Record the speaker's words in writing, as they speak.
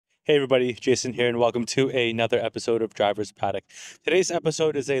Hey everybody, Jason here and welcome to another episode of Driver's Paddock. Today's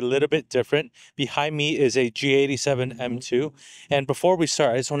episode is a little bit different. Behind me is a G87 M2. And before we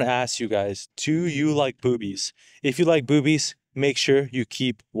start, I just want to ask you guys, do you like boobies? If you like boobies, make sure you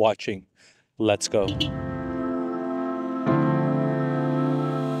keep watching. Let's go.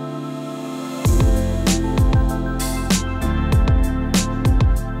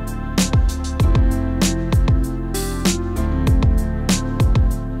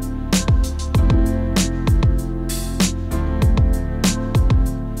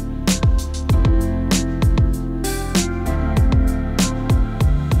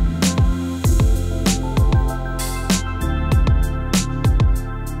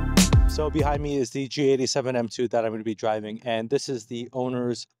 So behind me is the G87 M2 that I'm going to be driving, and this is the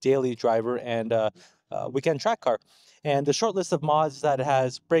owner's daily driver and weekend track car. And the short list of mods is that it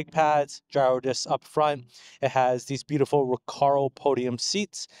has brake pads, gyro discs up front, it has these beautiful Recaro podium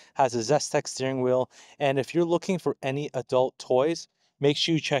seats, has a Zestec steering wheel, and if you're looking for any adult toys, make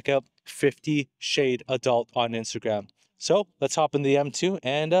sure you check out 50 Shade Adult on Instagram. So let's hop in the M2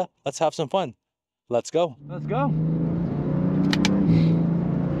 and let's have some fun. Let's go. Let's go.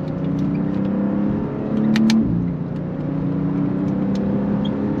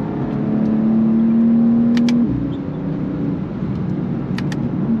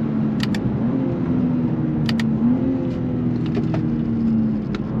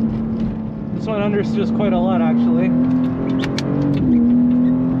 This one understeers quite a lot, actually.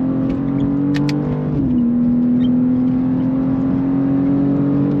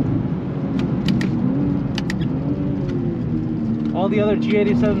 All the other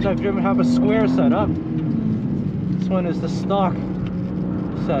G87s I've driven have a square setup. This one is the stock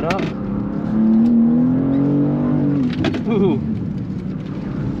setup. Ooh.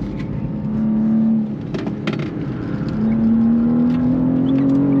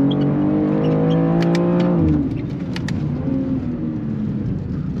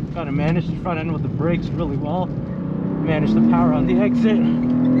 Gotta manage the front end with the brakes really well. Manage the power on the exit.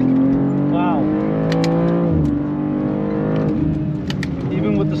 Wow.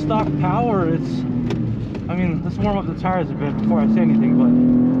 Even with the stock power, I mean, let's warm up the tires a bit before I say anything, but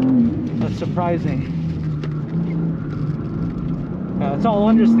that's surprising. It's all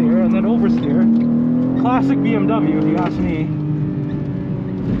understeer and then oversteer. Classic BMW, if you ask me.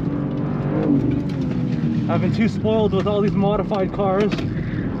 I've been too spoiled with all these modified cars.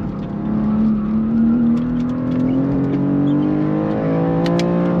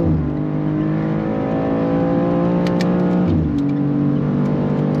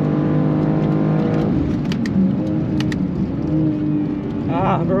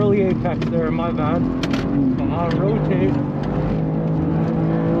 Early apex there, my bad. Come on, rotate.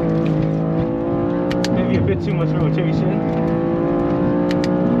 Maybe a bit too much rotation.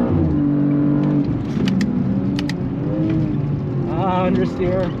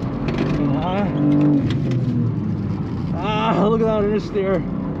 Understeer. Come on. Look at that understeer.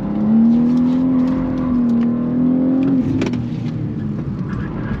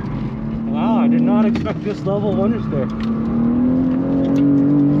 Wow, I did not expect this level of understeer.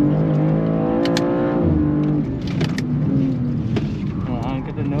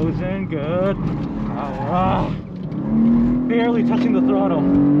 Nose in, good. Barely touching the throttle.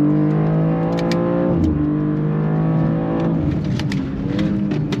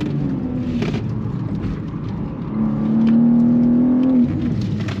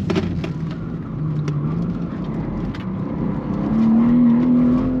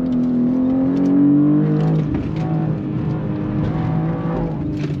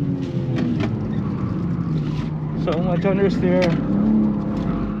 So much understeer.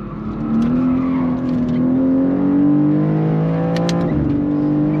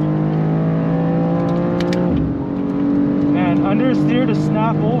 Understeer to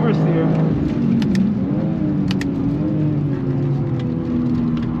snap oversteer.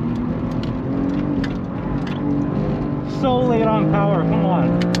 So late on power, come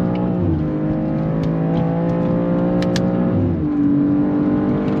on.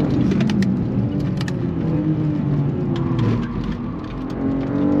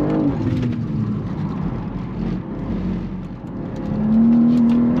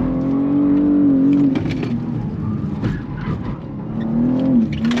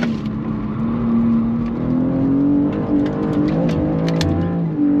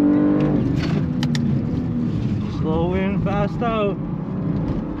 Fast out.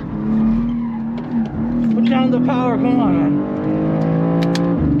 Put down the power, come on, man.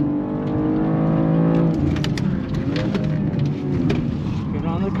 Get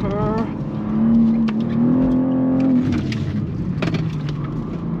on the curve.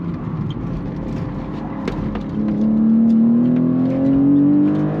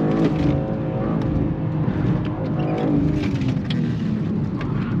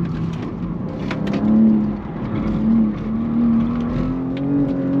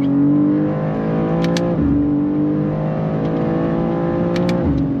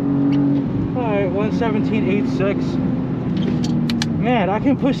 117.86. Man, I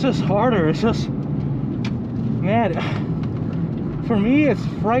can push this harder. It's just, man, for me it's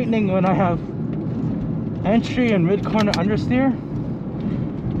frightening when I have entry and mid-corner understeer.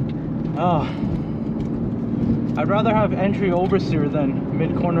 Oh, I'd rather have entry oversteer than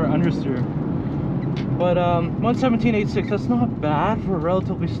mid-corner understeer. But 117.86, that's not bad for a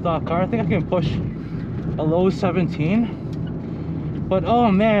relatively stock car. I think I can push a low 17. But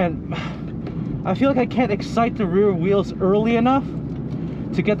oh man, I feel like I can't excite the rear wheels early enough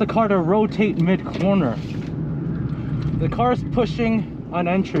to get the car to rotate mid-corner. The car's pushing on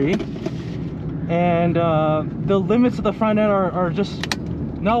entry, and the limits of the front end are just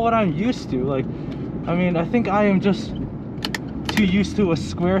not what I'm used to. Like, I mean, I think I am just too used to a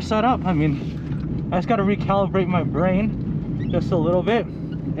square setup. I mean, I just got to recalibrate my brain just a little bit,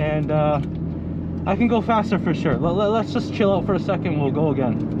 and I can go faster for sure. Let's just chill out for a second, we'll go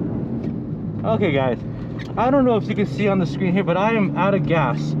again. Okay guys, I don't know if you can see on the screen here, but I am out of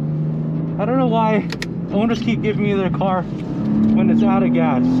gas. I don't know why owners keep giving me their car when it's out of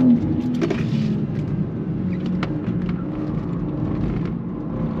gas.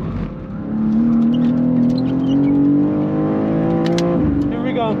 Here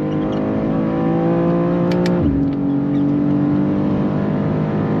we go.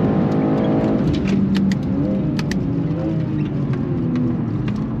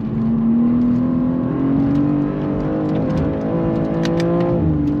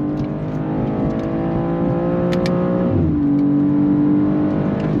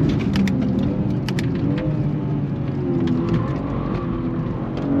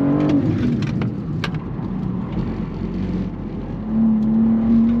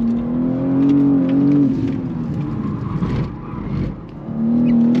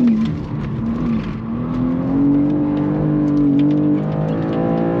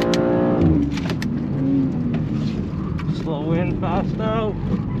 Fast out.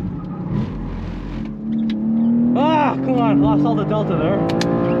 Ah, come on, lost all the delta there.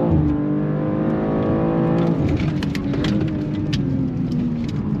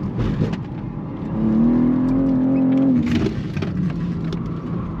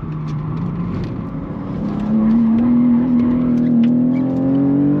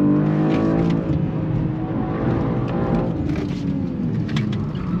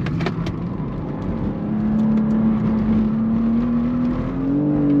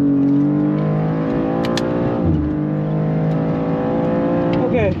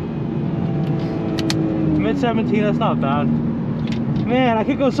 Mid 17, that's not bad. Man, I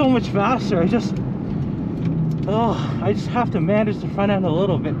could go so much faster. I just have to manage the front end a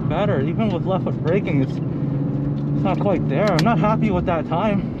little bit better. Even with left foot braking, it's not quite there. I'm not happy with that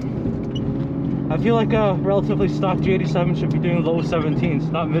time. I feel like a relatively stock G87 should be doing low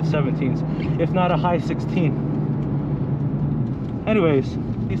 17s, not mid 17s, if not a high 16. Anyways,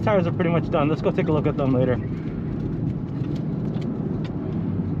 these tires are pretty much done. Let's go take a look at them later.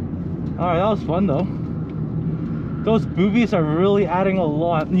 Alright, that was fun though. Those boobies are really adding a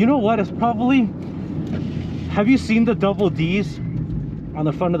lot. You know what? It's probably... Have you seen the double Ds on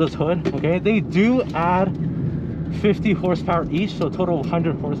the front of this hood? Okay, they do add 50 horsepower each, so a total of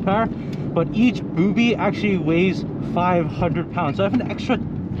 100 horsepower. But each booby actually weighs 500 pounds. So I have an extra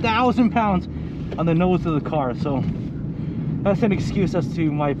 1,000 pounds on the nose of the car. So that's an excuse as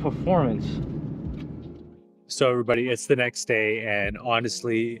to my performance. So everybody, it's the next day, and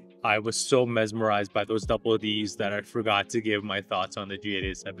honestly, I was so mesmerized by those double Ds that I forgot to give my thoughts on the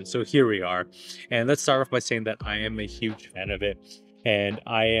G87. So here we are, and let's start off by saying that I am a huge fan of it, and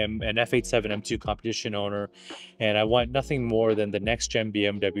I am an F87 M2 competition owner, and I want nothing more than the next gen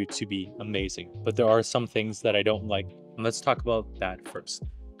BMW to be amazing. But there are some things that I don't like, and let's talk about that first.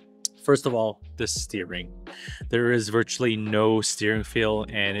 First of all, the steering. There is virtually no steering feel,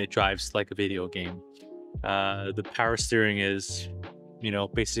 and it drives like a video game. The power steering is, you know,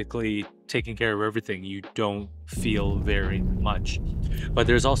 basically taking care of everything. You don't feel very much. But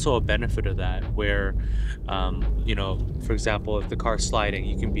there's also a benefit of that where, you know, for example, if the car's sliding,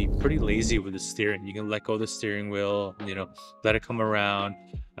 you can be pretty lazy with the steering. You can let go of the steering wheel, you know, let it come around.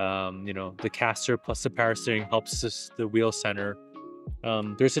 You know, the caster plus the power steering helps the wheel center.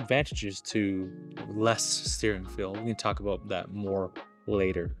 There's advantages to less steering feel. We can talk about that more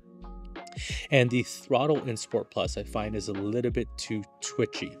later. And the throttle in Sport Plus I find is a little bit too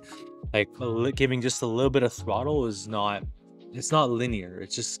twitchy. Like giving just a little bit of throttle is not, it's not linear.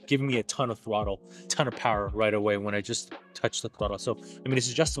 It's just giving me a ton of throttle, ton of power right away when I just touch the throttle. So I mean,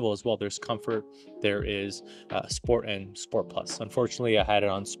 it's adjustable as well. There's comfort, there is Sport and Sport Plus. Unfortunately, I had it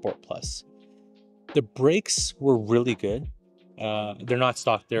on Sport Plus. The brakes were really good. they're not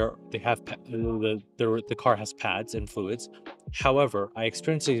stock. They have the car has pads and fluids. However, I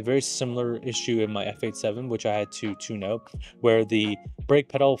experienced a very similar issue in my F87, which I had to tune out, where the brake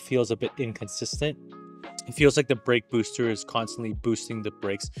pedal feels a bit inconsistent. It feels like the brake booster is constantly boosting the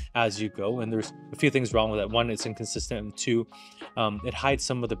brakes as you go, and there's a few things wrong with that. One, it's inconsistent, and two, it hides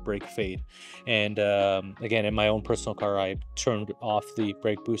some of the brake fade. And again, in my own personal car, I turned off the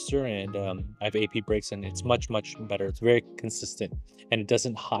brake booster, and I have AP brakes, and it's much better. It's very consistent, and it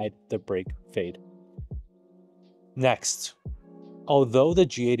doesn't hide the brake fade. Next, although the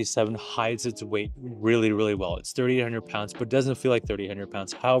G87 hides its weight really well, it's 3,800 pounds, but doesn't feel like 3,800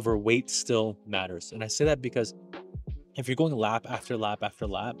 pounds. However, weight still matters. And I say that because if you're going lap after lap after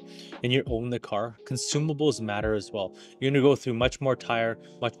lap and you're owning the car, consumables matter as well. You're going to go through much more tire,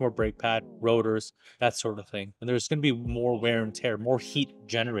 much more brake pad, rotors, that sort of thing. And there's going to be more wear and tear, more heat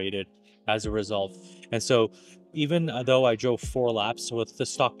generated as a result. And so even though I drove 4 laps with the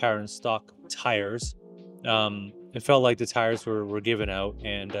stock power and stock tires, it felt like the tires were given out,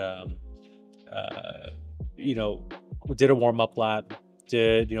 and you know, did a warm-up lap,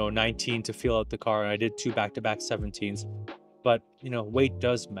 did 19 to feel out the car, and I did 2 back-to-back 17s. But weight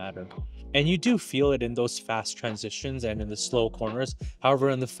does matter, and you do feel it in those fast transitions and in the slow corners. However,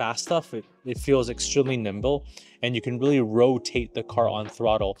 in the fast stuff, it feels extremely nimble, and you can really rotate the car on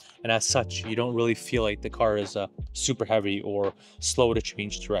throttle, and as such you don't really feel like the car is super heavy or slow to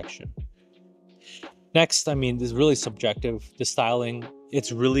change direction. Next, I mean, this is really subjective. The styling,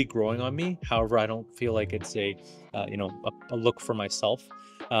 it's really growing on me. However, I don't feel like it's a look for myself.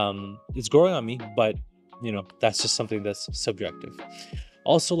 It's growing on me, but that's just something that's subjective.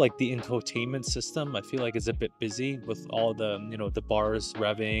 Also, like the infotainment system, I feel like it's a bit busy with all the the bars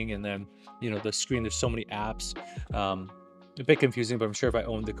revving, and then the screen. There's so many apps. A bit confusing, but I'm sure if I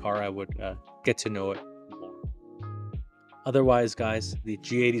owned the car, I would get to know it more. Otherwise, guys, the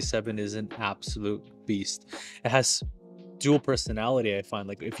G87 is an absolute beast. It has dual personality. I find,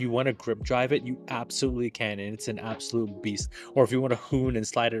 like, if you want to grip drive it, you absolutely can, and it's an absolute beast. Or if you want to hoon and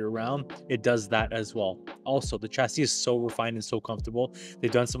slide it around, it does that as well. Also, the chassis is so refined and so comfortable.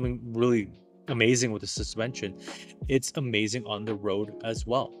 They've done something really amazing with the suspension. It's amazing on the road as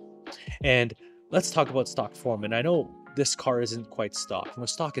well. And let's talk about stock form. And I know this car isn't quite stock.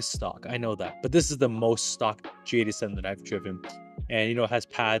 Stock is stock, I know that, but this is the most stock G87 that I've driven. And it has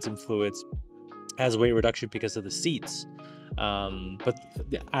pads and fluids, has weight reduction because of the seats, but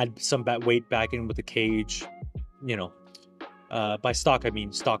add some weight back in with the cage. By stock, I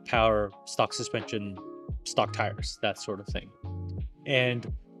mean stock power, stock suspension, stock tires, that sort of thing.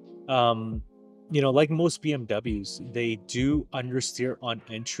 And like most BMWs, they do understeer on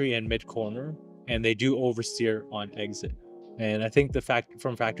entry and mid corner, and they do oversteer on exit. And I think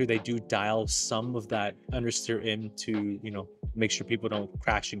from factory, they do dial some of that understeer in to make sure people don't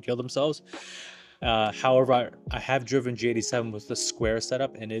crash and kill themselves. However, I have driven G87 with the square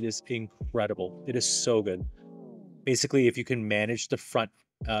setup, and it is incredible. It is so good. Basically, if you can manage the front,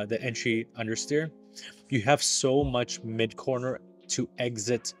 the entry understeer, you have so much mid corner to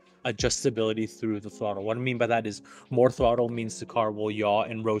exit adjustability through the throttle. What I mean by that is more throttle means the car will yaw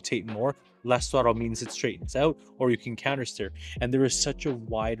and rotate more. Less throttle means it straightens out, or you can countersteer. And there is such a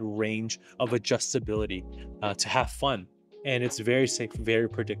wide range of adjustability to have fun. And it's very safe, very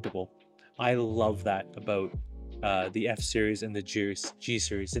predictable. I love that about the F series and the G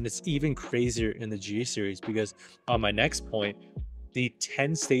series. And it's even crazier in the G series, because on my next point, the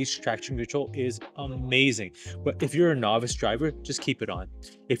 10-stage traction control is amazing. But if you're a novice driver, just keep it on.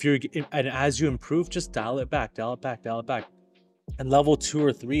 And as you improve, just dial it back. And level 2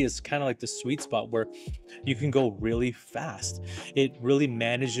 or 3 is kind of like the sweet spot where you can go really fast. It really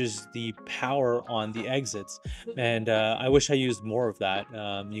manages the power on the exits. And I wish I used more of that.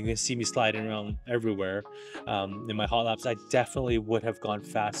 You can see me sliding around everywhere in my hot laps. I definitely would have gone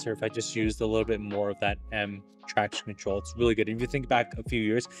faster if I just used a little bit more of that M traction control. It's really good. If you think back a few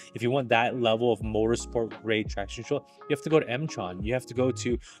years, if you want that level of motorsport grade traction control, you have to go to M-tron. You have to go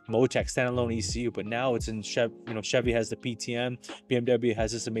to Motec standalone ECU. But now it's in Chevy has the PTM. BMW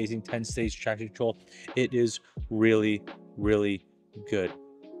has this amazing 10-stage traction control. It is really good.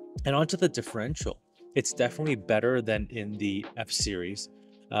 And onto the differential, it's definitely better than in the F series,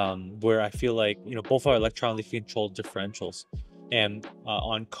 where I feel like both are electronically controlled differentials. And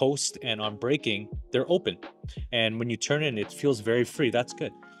on coast and on braking, they're open. And when you turn in, it feels very free. That's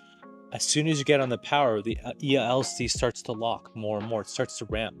good. As soon as you get on the power, the ELC starts to lock more and more. It starts to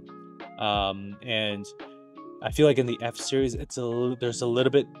ramp. And I feel like in the F series, there's a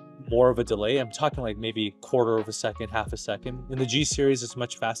little bit more of a delay. I'm talking like maybe quarter of a second, half a second. In the G series, it's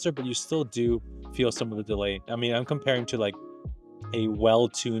much faster, but you still do feel some of the delay. I mean, I'm comparing to like a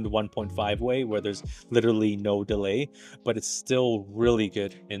well-tuned 1.5 way where there's literally no delay, but it's still really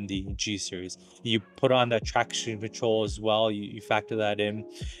good in the G series. You put on that traction control as well, you factor that in,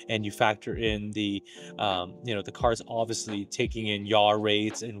 and you factor in the the car's obviously taking in yaw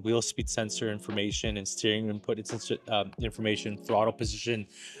rates and wheel speed sensor information and steering input information, throttle position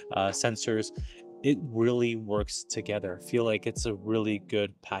sensors. It really works together. I feel like it's a really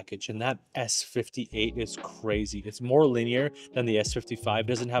good package. And that S58 is crazy. It's more linear than the S55. It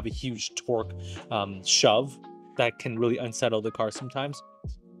doesn't have a huge torque shove that can really unsettle the car sometimes.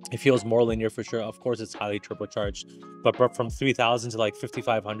 It feels more linear for sure. Of course, it's highly turbocharged, but from 3,000 to like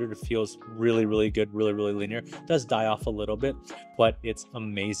 5,500, it feels really, really good, really, really linear. It does die off a little bit, but it's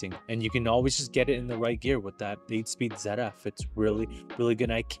amazing. And you can always just get it in the right gear with that 8-speed ZF. It's really, really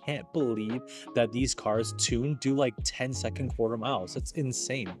good. And I can't believe that these cars tuned do like 10-second quarter miles. That's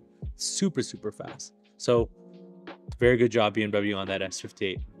insane. Super, super fast. So very good job, BMW, on that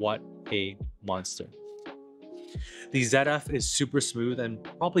S58. What a monster. The ZF is super smooth and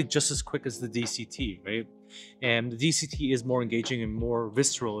probably just as quick as the DCT, right? And the DCT is more engaging and more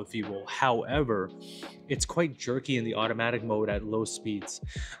visceral, if you will. However, it's quite jerky in the automatic mode at low speeds.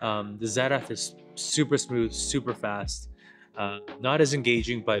 The ZF is super smooth, super fast, not as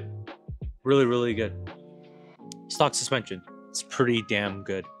engaging, but really, really good. Stock suspension, it's pretty damn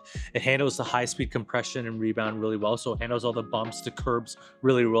good. It handles the high-speed compression and rebound really well, so it handles all the bumps, the curbs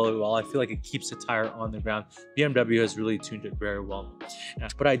really, really well. I feel like it keeps the tire on the ground. BMW has really tuned it very well.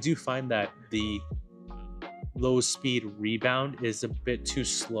 But I do find that the low-speed rebound is a bit too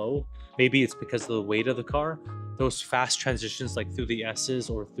slow. Maybe it's because of the weight of the car. Those fast transitions, like through the S's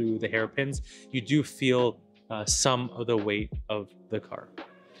or through the hairpins, you do feel some of the weight of the car.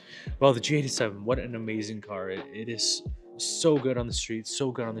 Well, the G87, what an amazing car. It is so good on the street, so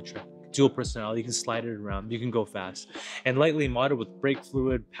good on the track. Dual personality, you can slide it around, you can go fast. And lightly modded with brake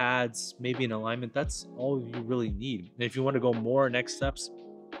fluid, pads, maybe an alignment, that's all you really need. And if you want to go more next steps,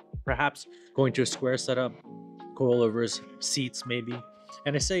 perhaps going to a square setup, coilovers, seats maybe.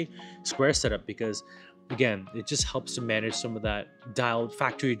 And I say square setup because again, it just helps to manage some of that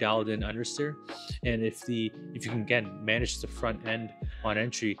factory dialed in understeer. And if you can again manage the front end on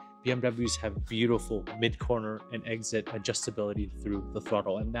entry, BMWs have beautiful mid-corner and exit adjustability through the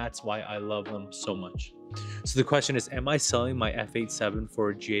throttle, and that's why I love them so much. So the question is, am I selling my F87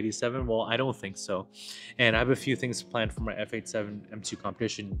 for a G87? Well, I don't think so. And I have a few things planned for my F87 M2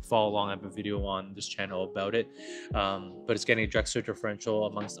 competition. Follow along, I have a video on this channel about it. But it's getting a Drexler differential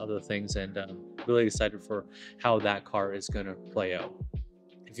amongst other things, and I'm really excited for how that car is going to play out.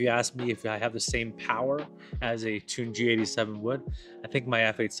 If you ask me if I have the same power as a tuned G87 would, I think my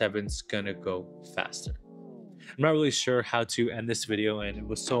F87 is gonna go faster. I'm not really sure how to end this video, and it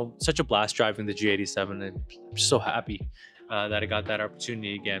was such a blast driving the G87, and I'm so happy that I got that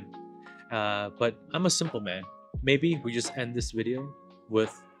opportunity again. But I'm a simple man. Maybe we just end this video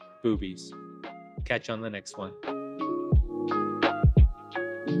with boobies. Catch you on the next one.